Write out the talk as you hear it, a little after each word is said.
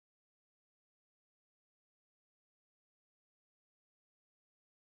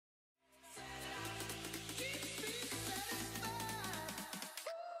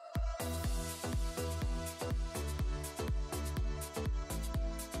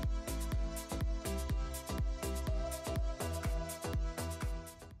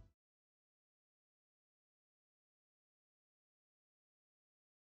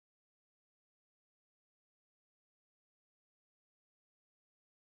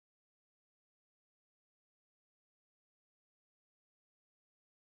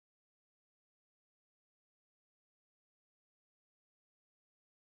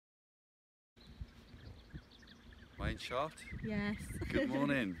night shot. Yes. Good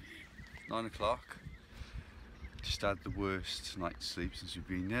morning. 9 o'clock. Just had the worst night's sleep since we've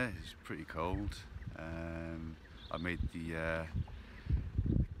been there. It's pretty cold. I made the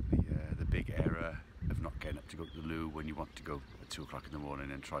big error of not getting up to go to the loo when you want to go at 2 o'clock in the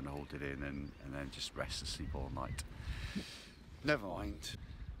morning and trying to hold it in and then just rest and sleep all night. Never mind.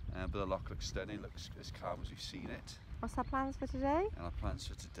 But the loch looks stunning, looks as calm as we've seen it. What's our plans for today? And our plans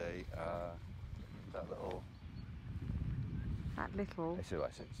for today are that little... It's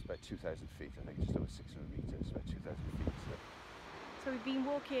about 2,000 feet, I think, just over 600 metres, about 2,000 feet. So we've been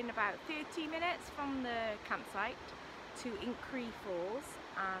walking about 30 minutes from the campsite to Bunree Falls,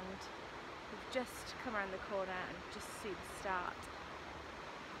 and we've just come around the corner and just see the start.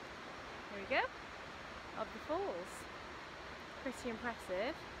 There we go, of the falls. Pretty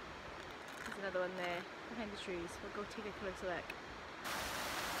impressive. There's another one there behind the trees. We'll go take a closer look.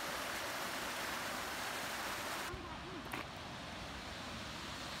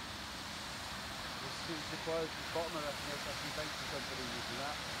 The bottom, I reckon there's some bench or somebody using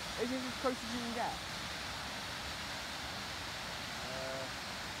that. Is this as close as you can get?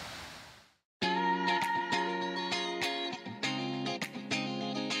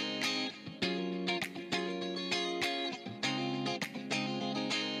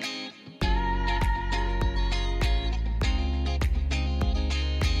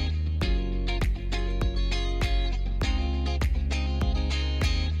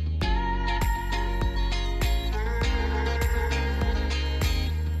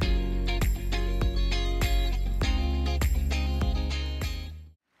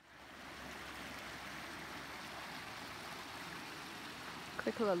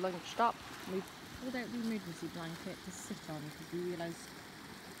 Quick little lunch stop. We've pulled out the emergency blanket to sit on because we realised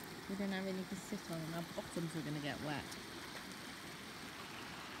we don't have any to sit on and our bottoms are going to get wet.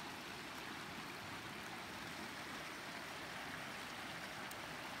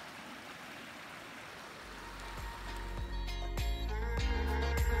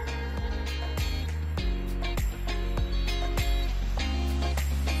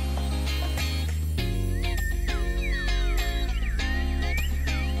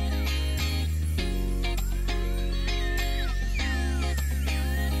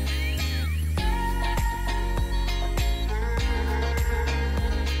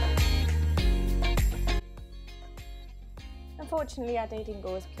 Unfortunately, our day didn't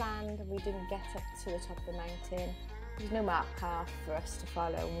go as planned and we didn't get up to the top of the mountain. There was no marked path for us to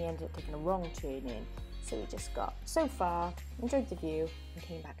follow and we ended up taking a wrong turn in. So we just got so far, enjoyed the view and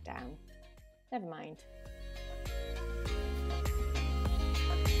came back down. Never mind.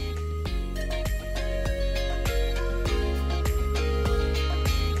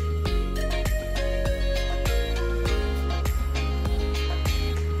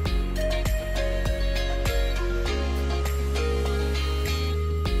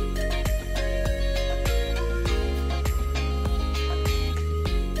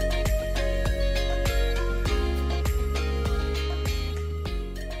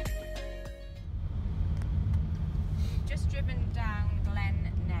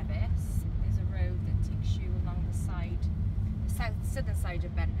 Southern side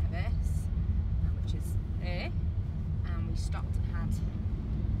of Ben Nevis, which is there, and we stopped and had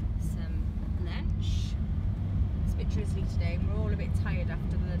some lunch. It's a bit drizzly today and we're all a bit tired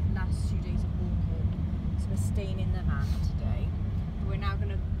after the last 2 days of walking, so we're staying in the van today. But we're now going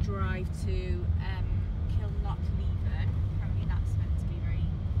to drive to Kilnot-Leven. Apparently that's meant to be very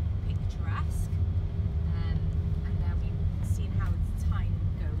picturesque, and then we've seen how the time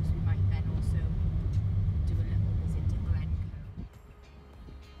goes. We might then also do a little visit to Glencoe.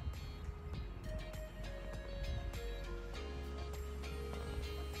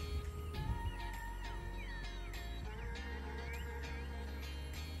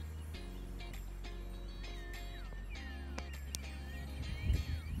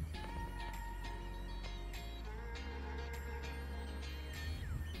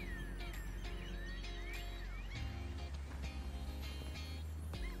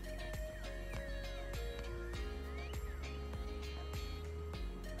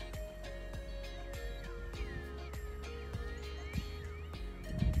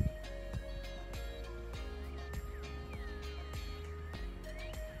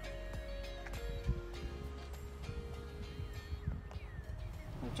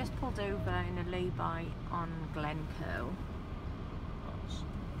 We've just pulled over in a lay-by on Glencoe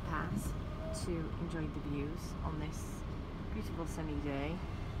Pass to enjoy the views on this beautiful sunny day.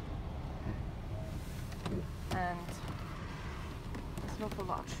 And there's an awful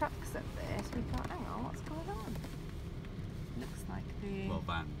lot of trucks up there, so we thought, hang on, what's going on? Looks like the... Well,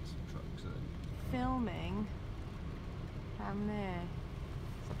 vans and trucks, are they? Filming down there.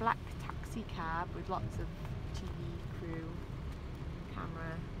 It's a black taxi cab with lots of TV crew,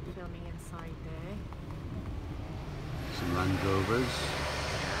 camera filming inside there. Some Land Rovers,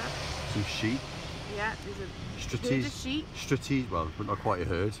 some sheep. Yeah, there's a herd of sheep. Well, not quite a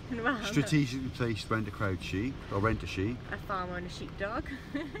herd. Well, Strategically placed rent-a-crowd sheep, or rent-a-sheep. a farmer and a sheepdog.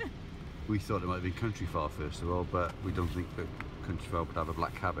 We thought it might be country file first of all, but we don't think that country file would have a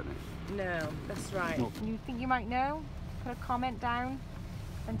black cab in it. No, that's right. Well, You think you might know? Put a comment down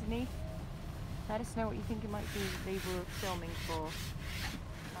underneath. Let us know what you think it might be they were filming for.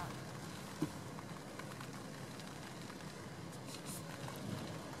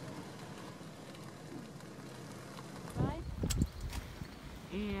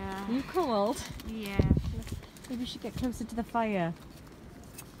 Yeah. You cold? Yeah. Maybe we should get closer to the fire.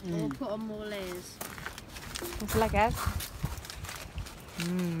 We'll put on more layers. What's it like, Ez?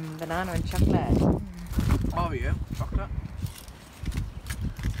 Banana and chocolate. Oh yeah, chocolate.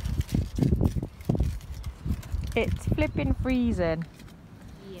 It's flipping freezing.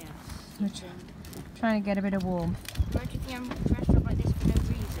 Yes. Trying to get a bit of warmth. Why do you think I'm dressed up like this for no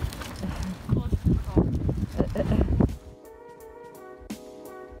reason? Cause the cold.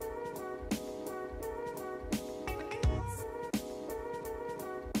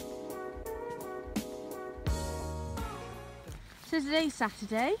 So today's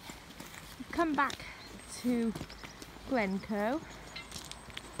Saturday. We've come back to Glencoe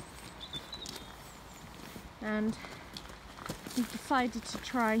and we've decided to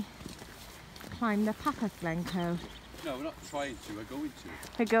try climb the Pap of Glencoe. No, we're not trying to, we're going to.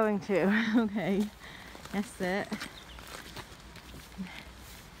 We're going to, okay. That's it.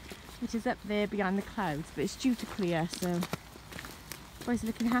 Which is up there behind the clouds, but it's due to clear, so boys are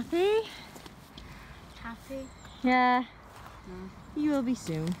looking happy. Happy? Yeah. You will be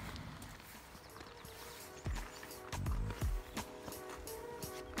soon.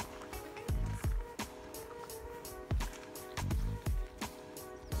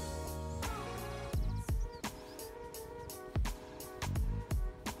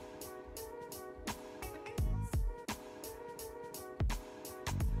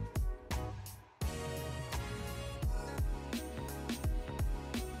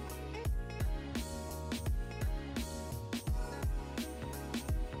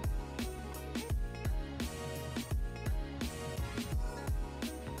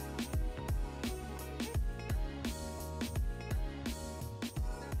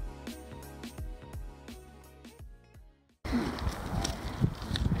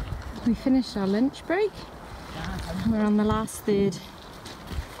 We finished our lunch break. We're on the last third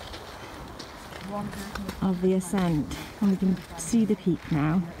of the ascent and we can see the peak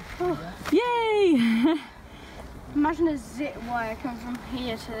now. Oh. Yay! Imagine a zip wire coming from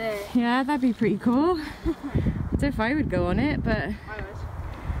here to there. Yeah, that'd be pretty cool. I don't know if I would go on it, but I would.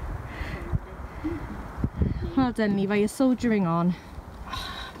 well done, Levi, you're soldiering on.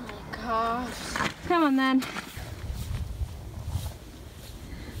 Oh my god. Come on then.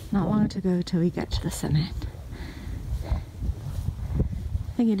 Not long to go till we get to the summit. I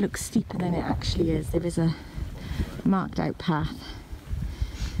think it looks steeper than it actually is. There is a marked out path.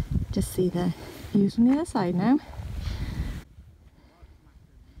 Just see the views from the other side now.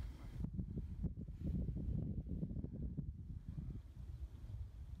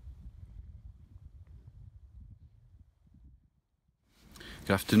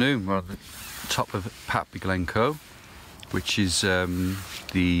 Good afternoon, we're on the top of Pap of Glencoe, which is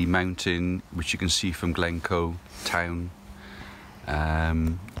the mountain which you can see from Glencoe town.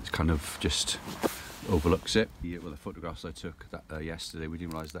 It kind of just overlooks it. Yeah, well, the photographs I took yesterday, we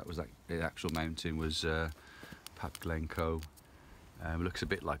didn't realise that was the actual mountain was Pap of Glencoe. It looks a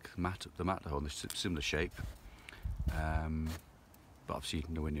bit like the Matterhorn, it's a similar shape, but obviously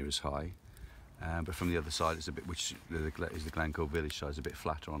nowhere near as high. But from the other side, it's a bit, which is the Glencoe village side, is a bit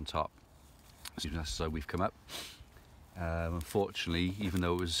flatter on top. So that's the side we've come up. Unfortunately, even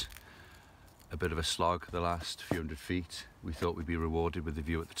though it was a bit of a slog the last few hundred feet, we thought we'd be rewarded with the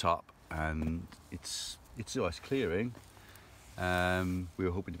view at the top, and it's clearing. We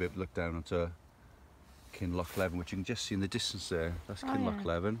were hoping to be able to look down onto Kinloch Leven, which you can just see in the distance there. That's Kinloch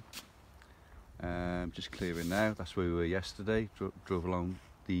Leven. Just clearing now. That's where we were yesterday. Drove along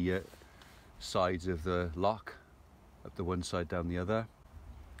the sides of the loch, up the one side, down the other.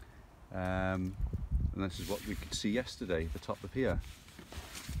 And this is what we could see yesterday, the top of here.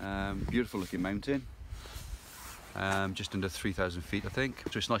 Beautiful looking mountain, just under 3,000 feet I think.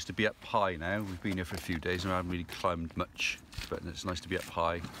 So it's nice to be up high now. We've been here for a few days and I haven't really climbed much, but it's nice to be up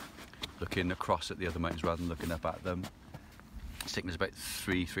high, looking across at the other mountains rather than looking up at them. It's taken us about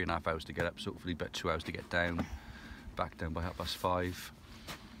 3.5 hours to get up, so hopefully about 2 hours to get down. back down by 5:30,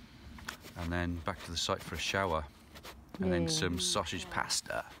 and then back to the site for a shower, and then some sausage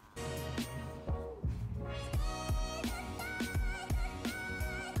pasta.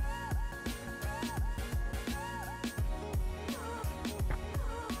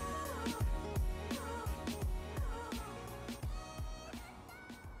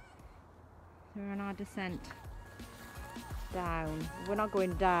 We're on our descent down. We're not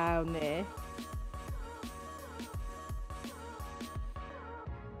going down there.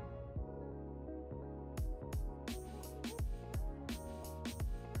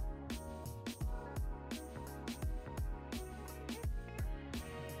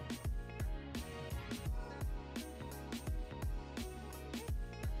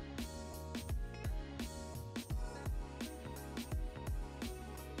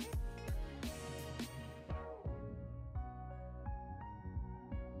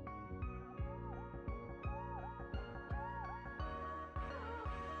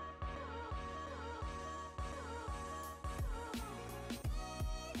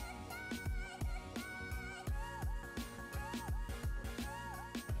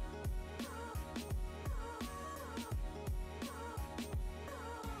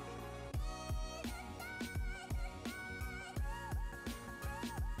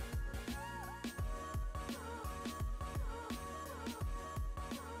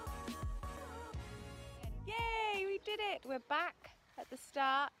 Yay, we did it! We're back at the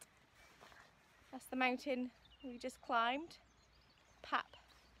start. That's the mountain we just climbed. Pap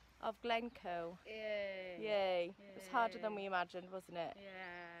of Glencoe. Yay. Yay. It was harder than we imagined, wasn't it?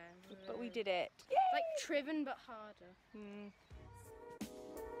 Yeah. But we did it. Yay! Like Triven but harder.